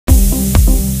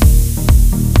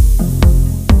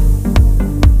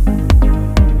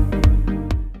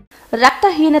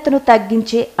రక్తహీనతను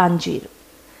తగ్గించే అంజీర్.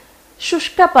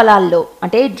 శుష్క ఫలాల్లో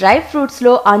అంటే డ్రై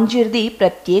ఫ్రూట్స్లో అంజీర్ది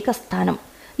ప్రత్యేక స్థానం.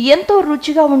 ఎంతో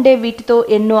రుచిగా ఉండే వీటితో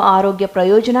ఎన్నో ఆరోగ్య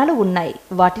ప్రయోజనాలు ఉన్నాయి.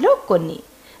 వాటిలో కొన్ని.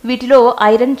 వీటిలో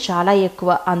ఐరన్ చాలా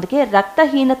ఎక్కువ. అందుకే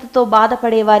రక్తహీనతతో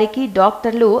బాధపడే వారికి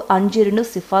డాక్టర్లు అంజీరును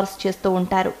సిఫార్సు చేస్తూ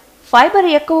ఉంటారు. ఫైబర్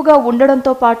ఎక్కువగా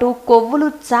ఉండడంతో పాటు కొవ్వులు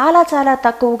చాలా చాలా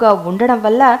తక్కువగా ఉండడం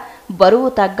వల్ల బరువు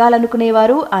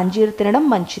తగ్గాలనుకునేవారు అంజీరు తినడం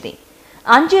మంచిది.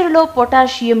 అంజీరులో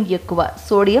పొటాషియం ఎక్కువ,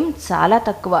 సోడియం చాలా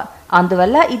తక్కువ.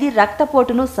 అందువల్ల ఇది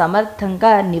రక్తపోటును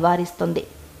సమర్థంగా నివారిస్తుంది.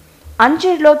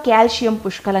 అంజీరులో కాల్షియం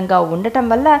పుష్కలంగా ఉండటం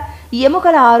వల్ల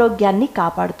ఎముకల ఆరోగ్యాన్ని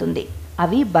కాపాడుతుంది.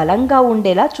 అవి బలంగా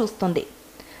ఉండేలా చూస్తుంది.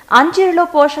 అంజీరులో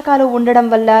పోషకాలు ఉండడం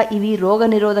వల్ల ఇవి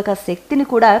రోగనిరోధక శక్తిని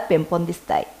కూడా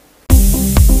పెంపొందిస్తాయి.